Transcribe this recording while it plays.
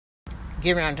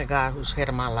Giving unto God who's head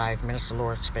of my life, Minister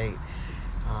Lora Speaight.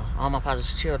 All my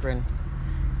father's children,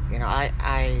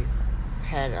 I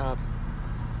had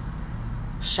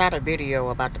shot a video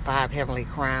about the 5 heavenly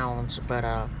crowns,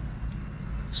 but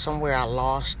somewhere I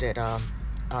lost it.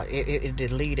 It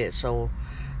deleted, so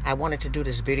I wanted to do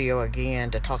this video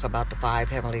again to talk about the 5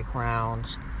 heavenly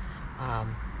crowns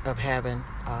of heaven,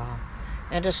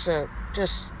 and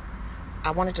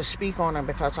I wanted to speak on them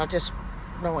because I just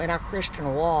in our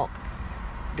Christian walk,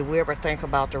 do we ever think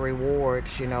about the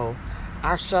rewards?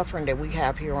 Our suffering that we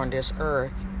have here on this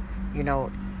earth,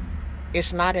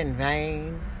 it's not in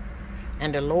vain.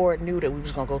 And the Lord knew that we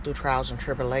was going to go through trials and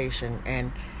tribulation.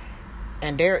 And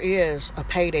there is a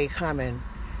payday coming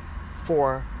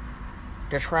for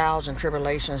the trials and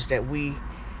tribulations that we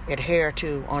adhere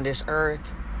to on this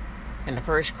earth. And the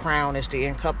first crown is the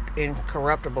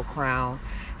incorruptible crown.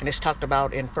 And it's talked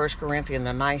about in 1 Corinthians, the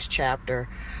 9th chapter,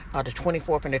 the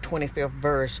 24th and the 25th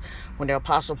verse, when the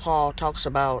Apostle Paul talks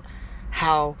about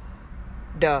how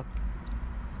the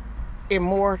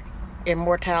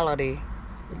mortality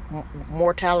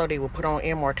will put on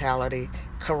immortality,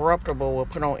 corruptible will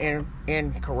put on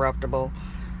incorruptible.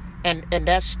 And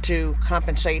that's to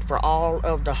compensate for all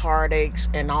of the heartaches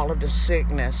and all of the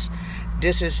sickness.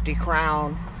 This is the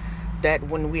crown that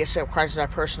when we accept Christ as our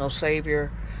personal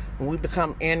Savior, when we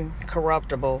become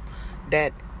incorruptible,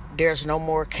 that there's no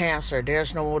more cancer,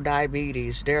 there's no more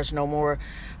diabetes, there's no more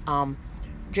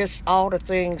just all the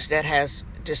things that has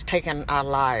just taken our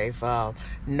life,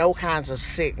 no kinds of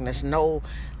sickness, no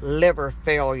liver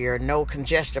failure, no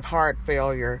congestive heart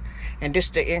failure, and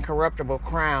this the incorruptible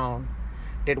crown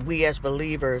that we as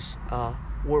believers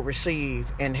will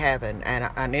receive in heaven,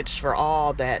 and it's for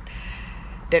all that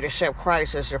accept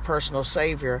Christ as their personal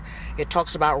Savior. It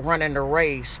talks about running the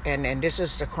race, and this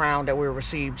is the crown that we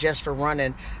receive just for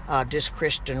running this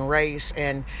Christian race.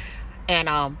 And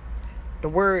the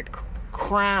word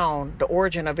crown, the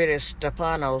origin of it is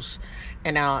Stephanos,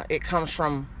 and it comes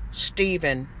from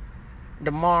Stephen,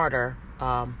 the martyr.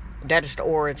 That is the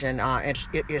origin.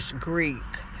 It's Greek,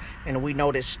 and we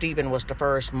know that Stephen was the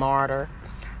first martyr,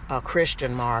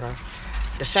 Christian martyr.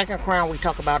 The second crown we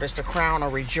talk about is the crown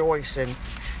of rejoicing.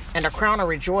 And the crown of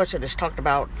rejoicing is talked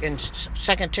about in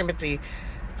 2 Timothy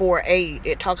 4:8.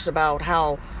 It talks about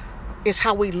how it's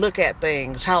how we look at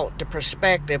things, how the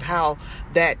perspective, how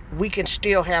that we can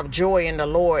still have joy in the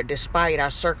Lord despite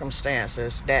our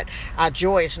circumstances, that our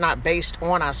joy is not based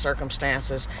on our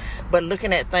circumstances, but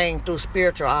looking at things through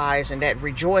spiritual eyes, and that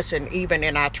rejoicing even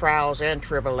in our trials and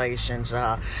tribulations,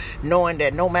 knowing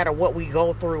that no matter what we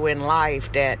go through in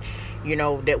life, that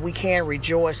that we can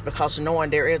rejoice because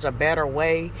knowing there is a better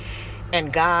way,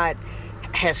 and God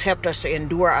has helped us to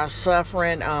endure our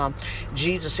suffering.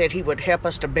 Jesus said he would help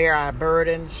us to bear our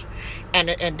burdens, and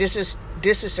this is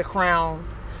the crown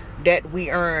that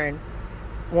we earn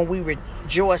when we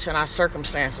rejoice in our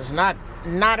circumstances. Not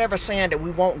ever saying that we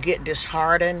won't get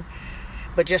disheartened,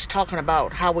 but just talking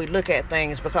about how we look at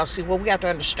things. Because see, what we have to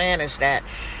understand is that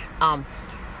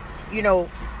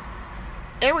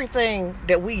everything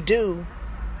that we do,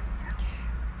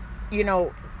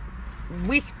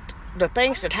 the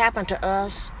things that happen to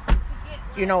us,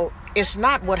 it's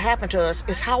not what happened to us,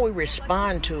 it's how we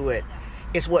respond to it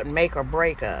is what make or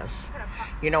break us.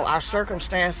 Our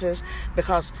circumstances,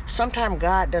 because sometimes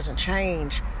God doesn't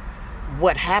change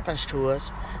what happens to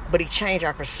us, but he changed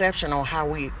our perception on how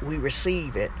we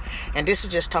receive it. And this is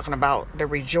just talking about the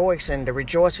rejoicing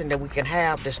that we can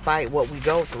have despite what we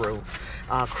go through.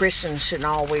 Christians shouldn't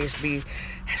always be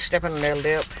stepping on their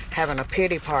lip, having a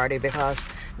pity party, because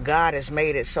God has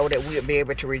made it so that we'll be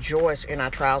able to rejoice in our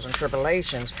trials and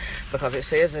tribulations, because it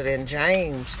says it in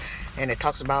James, and it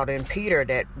talks about in Peter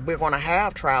that we're going to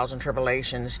have trials and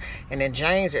tribulations, and in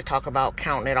James it talks about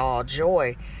counting it all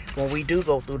joy when we do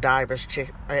go through diverse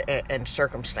and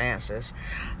circumstances.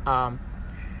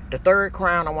 The third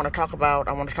crown I want to talk about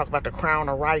the crown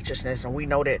of righteousness, and we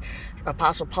know that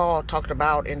Apostle Paul talked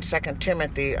about in 2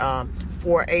 Timothy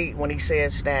 4:8 when he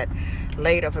says that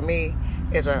later for me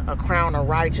is a crown of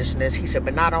righteousness. He said,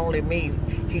 but not only me,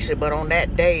 he said, but on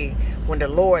that day when the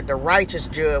Lord, the righteous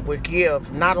judge, would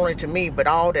give not only to me, but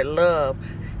all that love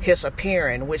his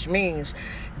appearing, which means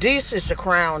this is the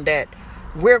crown that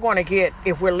we're going to get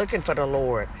if we're looking for the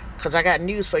Lord. Because I got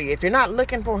news for you. If you're not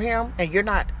looking for him and you're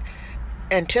not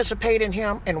anticipating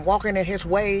him and walking in his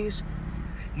ways,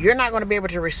 you're not going to be able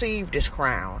to receive this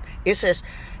crown. It says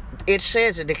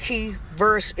that the key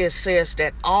verse, it says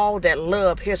that all that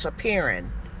love his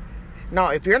appearing. Now,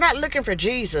 if you're not looking for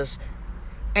Jesus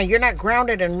and you're not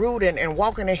grounded and rooted and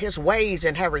walking in his ways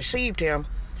and have received him,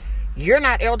 you're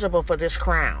not eligible for this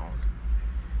crown.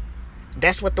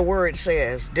 That's what the word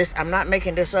says. This, I'm not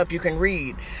making this up. You can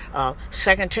read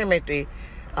 2 Timothy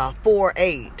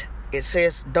 4:8. It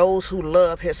says, those who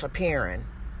love his appearing.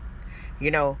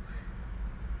 You know,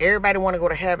 everybody want to go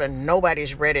to heaven.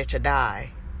 Nobody's ready to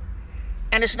die.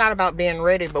 And it's not about being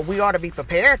ready, but we ought to be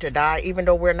prepared to die even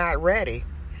though we're not ready.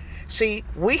 See,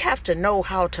 we have to know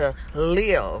how to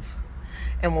live.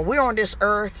 And when we're on this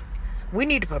earth, we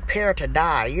need to prepare to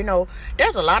die. You know,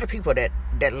 there's a lot of people that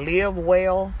live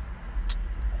well.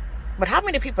 But how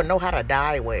many people know how to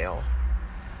die well?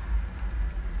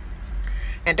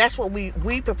 And that's what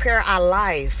we prepare our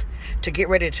life to get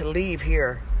ready to leave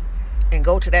here and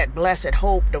go to that blessed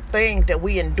hope, the thing that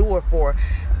we endure for.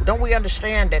 Don't we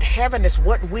understand that heaven is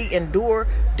what we endure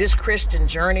this Christian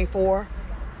journey for?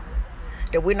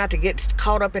 That we're not to get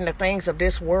caught up in the things of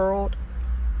this world.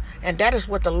 And that is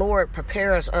what the Lord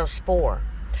prepares us for.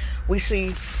 We see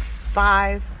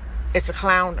 5, it's a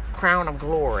crown of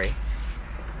glory.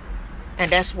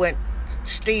 And that's when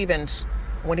Stephen's,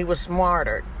 when he was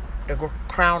martyred, the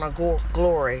crown of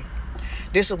glory.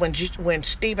 This is when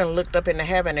Stephen looked up into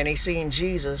heaven and he seen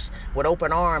Jesus with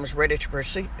open arms ready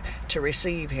to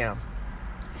receive him.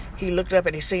 He looked up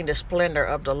and he seen the splendor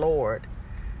of the Lord.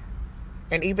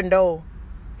 And even though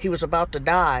he was about to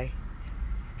die,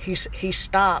 he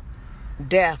stopped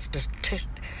death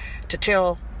to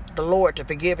tell the Lord to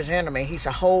forgive his enemy. He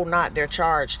said, hold not their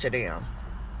charge to them.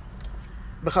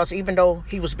 Because even though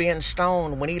he was being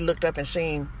stoned, when he looked up and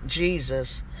seen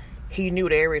Jesus, he knew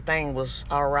that everything was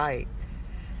all right.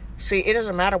 See, it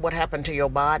doesn't matter what happened to your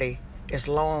body as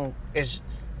long as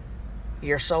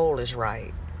your soul is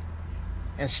right.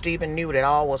 And Stephen knew that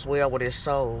all was well with his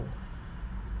soul.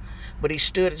 But he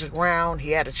stood his ground.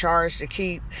 He had a charge to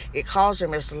keep. It cost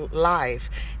him his life.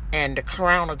 And the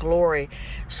crown of glory,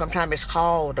 sometimes it's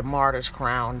called the martyr's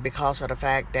crown because of the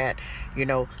fact that, you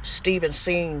know, Stephen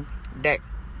seen that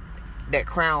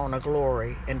crown of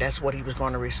glory, and that's what he was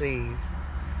going to receive.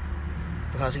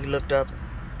 Because he looked up,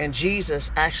 and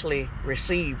Jesus actually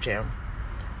received him.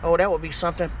 Oh, that would be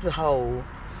something to behold.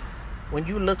 When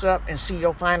you look up and see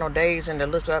your final days, and to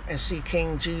look up and see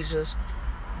King Jesus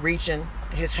reaching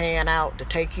his hand out to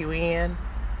take you in,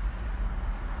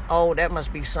 oh, that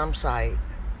must be some sight.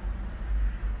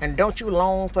 And don't you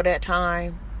long for that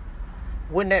time?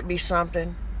 Wouldn't that be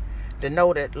something? To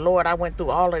know that, Lord, I went through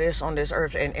all of this on this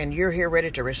earth, and you're here ready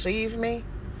to receive me?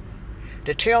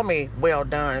 To tell me, well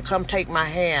done, come take my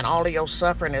hand, all of your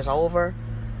suffering is over,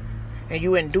 and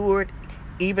you endured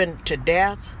even to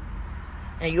death,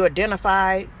 and you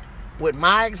identified with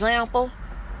my example,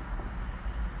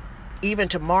 even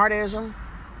to martyrdom,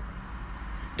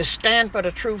 to stand for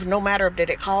the truth no matter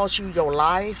that it costs you your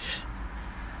life.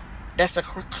 That's a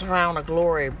crown of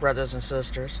glory, brothers and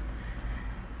sisters.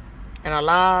 And a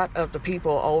lot of the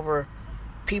people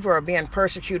are being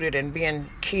persecuted and being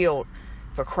killed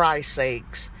for Christ's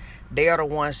sakes. They are the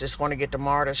ones that's going to get the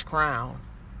martyr's crown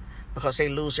because they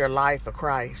lose their life for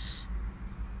Christ.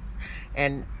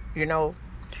 And, you know,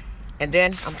 and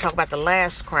then I'm talking about the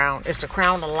last crown. It's the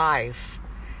crown of life.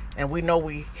 And we know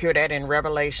we hear that in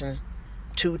Revelation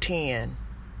 2:10.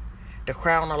 The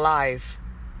crown of life.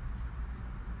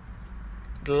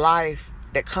 The life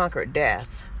that conquered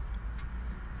death.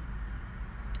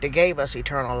 That gave us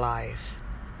eternal life.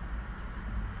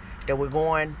 That we're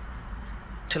going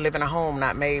to live in a home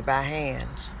not made by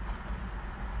hands.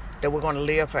 That we're going to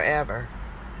live forever.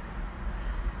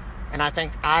 And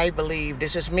I believe,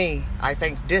 this is me, I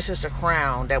think this is the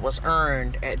crown that was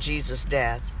earned at Jesus'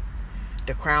 death.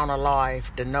 The crown of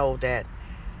life, to know that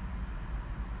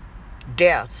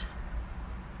death,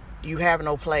 you have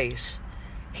no place.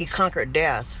 He conquered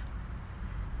death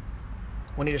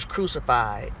when he was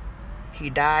crucified. He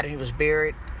died and he was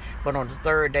buried, but on the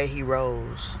 3rd day he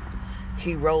rose.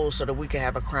 He rose so that we could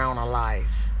have a crown of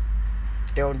life.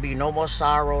 There would be no more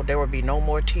sorrow. There would be no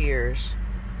more tears.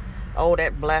 Oh,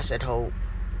 that blessed hope.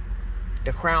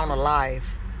 The crown of life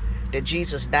that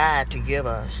Jesus died to give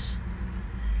us.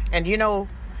 And you know,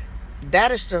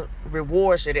 that is the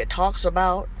rewards that it talks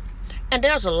about. And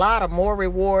there's a lot of more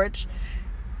rewards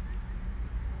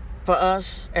for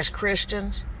us as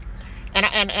Christians. And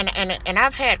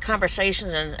I've had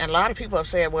conversations, and a lot of people have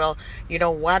said, well, you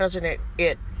know, why doesn't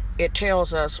it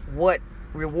tells us what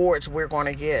rewards we're going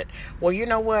to get? Well, you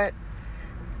know what?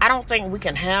 I don't think we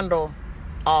can handle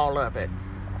all of it.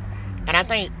 And I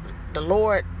think the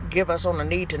Lord give us on a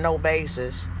need-to-know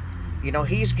basis. You know,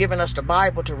 he's given us the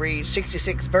Bible to read,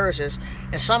 66 verses,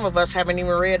 and some of us haven't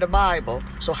even read the Bible.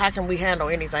 So how can we handle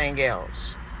anything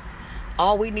else?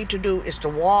 All we need to do is to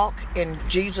walk in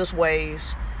Jesus'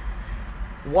 ways.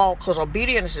 Walk, because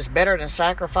obedience is better than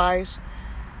sacrifice.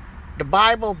 The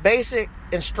Bible, basic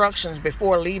instructions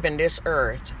before leaving this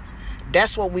earth.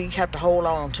 That's what we have to hold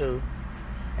on to.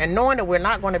 And knowing that we're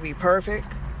not going to be perfect,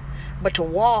 but to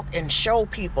walk and show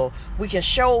people, we can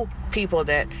show people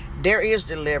that there is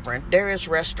deliverance, there is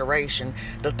restoration.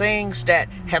 The things that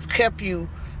have kept you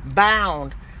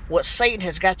bound, what Satan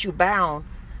has got you bound,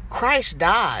 Christ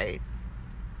died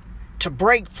to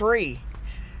break free.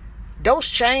 Those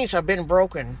chains have been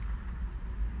broken.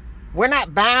 We're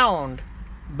not bound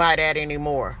by that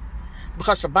anymore,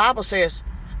 because the Bible says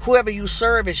whoever you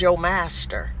serve is your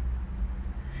master.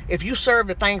 If you serve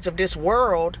the things of this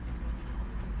world,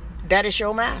 that is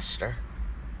your master.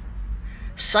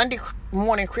 Sunday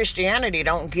morning Christianity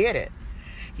don't get it.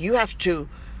 You have to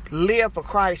live for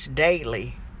Christ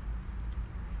daily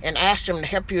and ask him to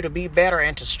help you to be better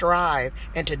and to strive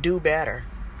and to do better.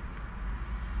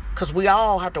 Because we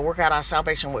all have to work out our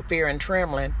salvation with fear and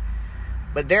trembling.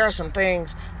 But there are some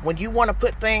things, when you want to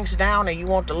put things down and you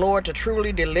want the Lord to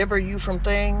truly deliver you from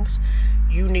things,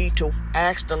 you need to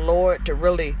ask the Lord to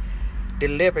really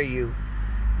deliver you.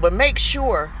 But make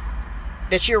sure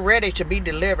that you're ready to be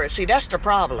delivered. See, that's the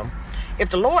problem. If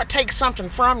the Lord takes something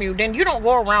from you, then you don't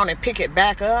go around and pick it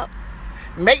back up.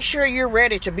 Make sure you're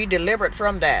ready to be delivered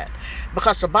from that.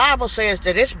 Because the Bible says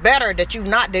that it's better that you've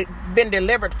not been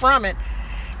delivered from it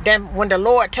than when the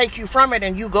Lord take you from it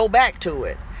and you go back to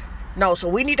it. No, so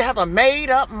we need to have a made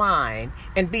up mind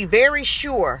and be very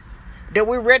sure that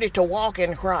we're ready to walk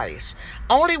in Christ.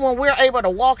 Only when we're able to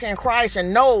walk in Christ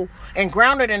and know and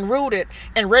grounded and rooted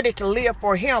and ready to live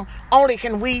for him, only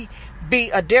can we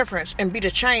be a difference and be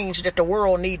the change that the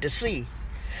world need to see.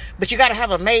 But you got to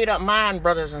have a made up mind,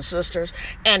 brothers and sisters.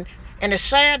 And it's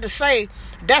sad to say,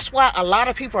 that's why a lot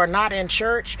of people are not in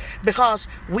church, because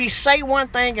we say one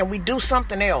thing and we do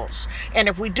something else. And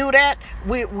if we do that,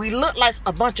 we look like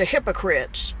a bunch of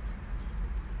hypocrites.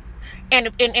 And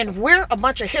if we're a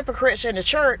bunch of hypocrites in the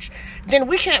church, then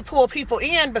we can't pull people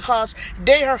in, because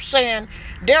they are saying,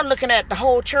 they're looking at the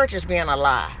whole church as being a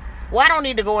lie. Well, I don't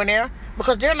need to go in there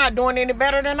because they're not doing any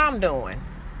better than I'm doing.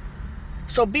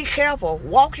 So be careful.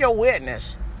 Walk your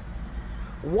witness.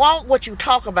 Walk what you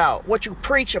talk about, what you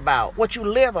preach about, what you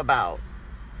live about.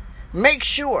 Make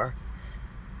sure.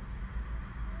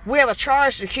 We have a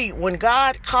charge to keep. When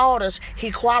God called us,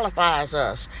 he qualifies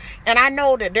us. And I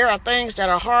know that there are things that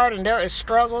are hard and there is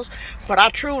struggles, but I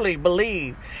truly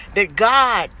believe that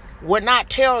God would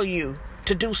not tell you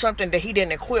to do something that he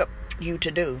didn't equip you to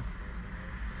do.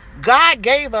 God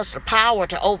gave us the power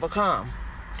to overcome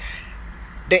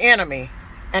the enemy.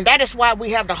 And that is why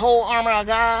we have the whole armor of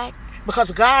God,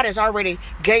 because God has already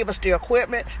gave us the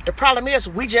equipment. The problem is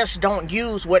we just don't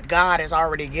use what God has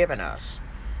already given us.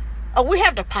 Oh, we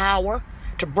have the power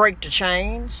to break the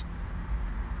chains,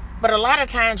 but a lot of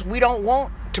times we don't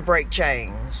want to break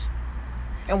chains,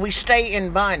 and we stay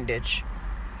in bondage.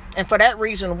 And for that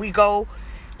reason, we go,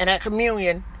 and at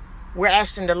communion, we're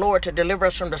asking the Lord to deliver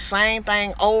us from the same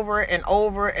thing over and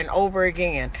over and over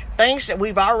again. Things that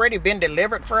we've already been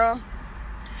delivered from,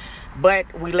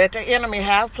 but we let the enemy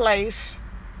have place,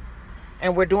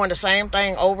 and we're doing the same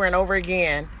thing over and over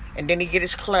again. And then he get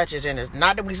his clutches in us.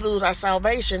 Not that we lose our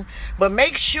salvation, but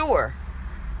make sure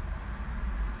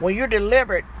when you're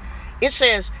delivered, it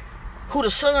says, who the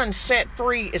Son set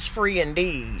free is free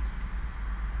indeed.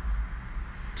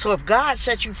 So if God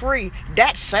sets you free,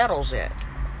 that settles it.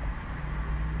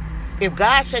 If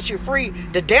God sets you free,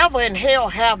 the devil and hell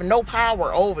have no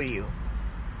power over you.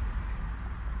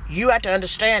 You have to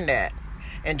understand that.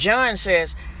 And John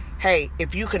says, hey,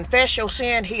 if you confess your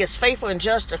sin, he is faithful and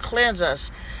just to cleanse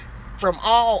us from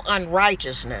all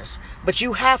unrighteousness. But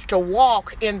you have to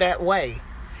walk in that way,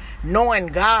 knowing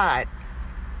God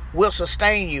will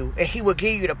sustain you and he will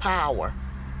give you the power.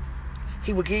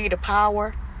 He will give you the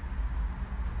power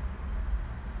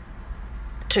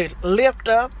to lift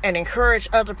up and encourage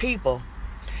other people.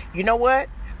 You know what?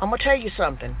 I'm going to tell you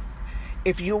something.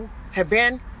 If you have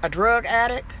been a drug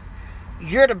addict,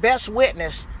 you're the best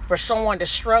witness for someone that's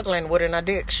struggling with an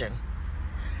addiction.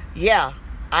 Yeah,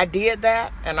 I did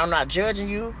that, and I'm not judging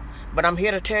you, but I'm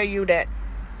here to tell you that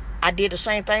I did the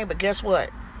same thing, but guess what?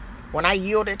 When I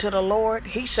yielded to the Lord,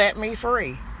 he set me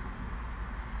free.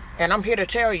 And I'm here to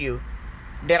tell you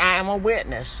that I am a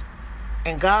witness,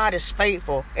 and God is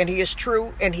faithful, and he is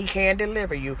true, and he can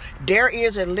deliver you. There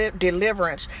is a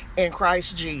deliverance in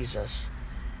Christ Jesus.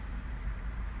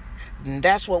 And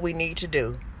that's what we need to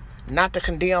do, not to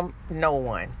condemn no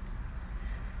one,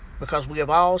 because we have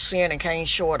all sinned and came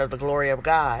short of the glory of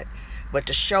God, but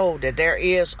to show that there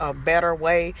is a better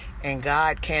way and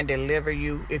God can deliver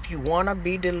you. If you want to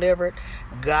be delivered,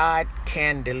 God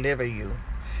can deliver you.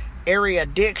 Every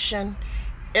addiction,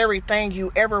 Everything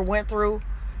you ever went through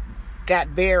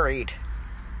got buried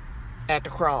at the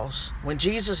cross. When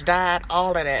Jesus died,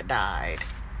 all of that died.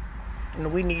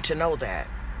 And we need to know that.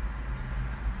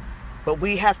 But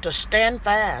we have to stand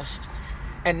fast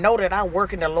and know that our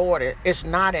work in the Lord is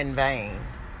not in vain.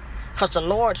 Because the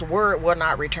Lord's word will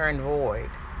not return void.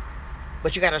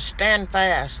 But you got to stand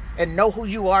fast and know who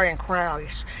you are in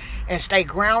Christ. And stay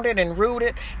grounded and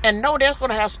rooted. And know there's going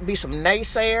to have to be some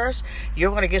naysayers. You're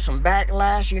going to get some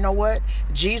backlash. You know what?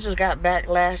 Jesus got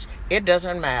backlash. It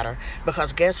doesn't matter.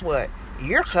 Because guess what?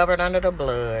 You're covered under the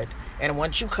blood. And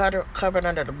once you covered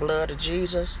under the blood of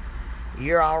Jesus,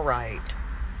 you're all right.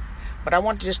 But I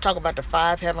want to just talk about the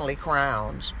 5 heavenly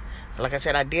crowns. Like I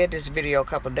said, I did this video a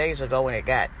couple of days ago and it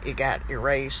got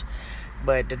erased.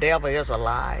 But the devil is a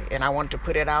lie. And I want to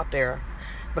put it out there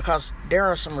because there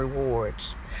are some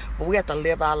rewards. But we have to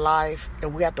live our life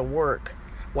and we have to work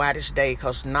while this day,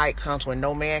 because night comes when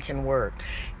no man can work.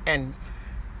 And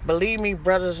believe me,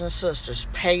 brothers and sisters,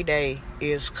 payday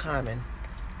is coming.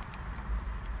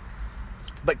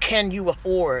 But can you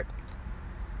afford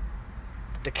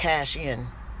to cash in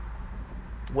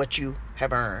what you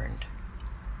have earned?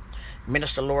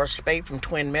 Minister Lora Speaight from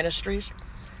Twin Ministries.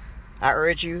 I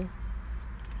urge you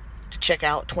to check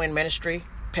out Twin Ministry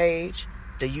page,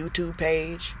 the YouTube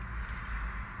page.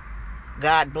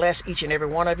 God bless each and every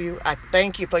one of you. I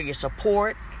thank you for your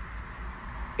support.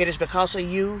 It is because of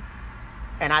you,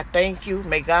 and I thank you.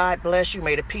 May God bless you.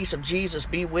 May the peace of Jesus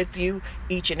be with you,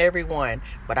 each and every one.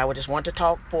 But I would just want to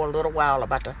talk for a little while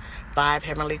about the 5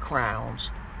 heavenly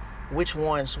crowns. Which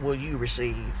ones will you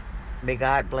receive? May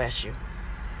God bless you.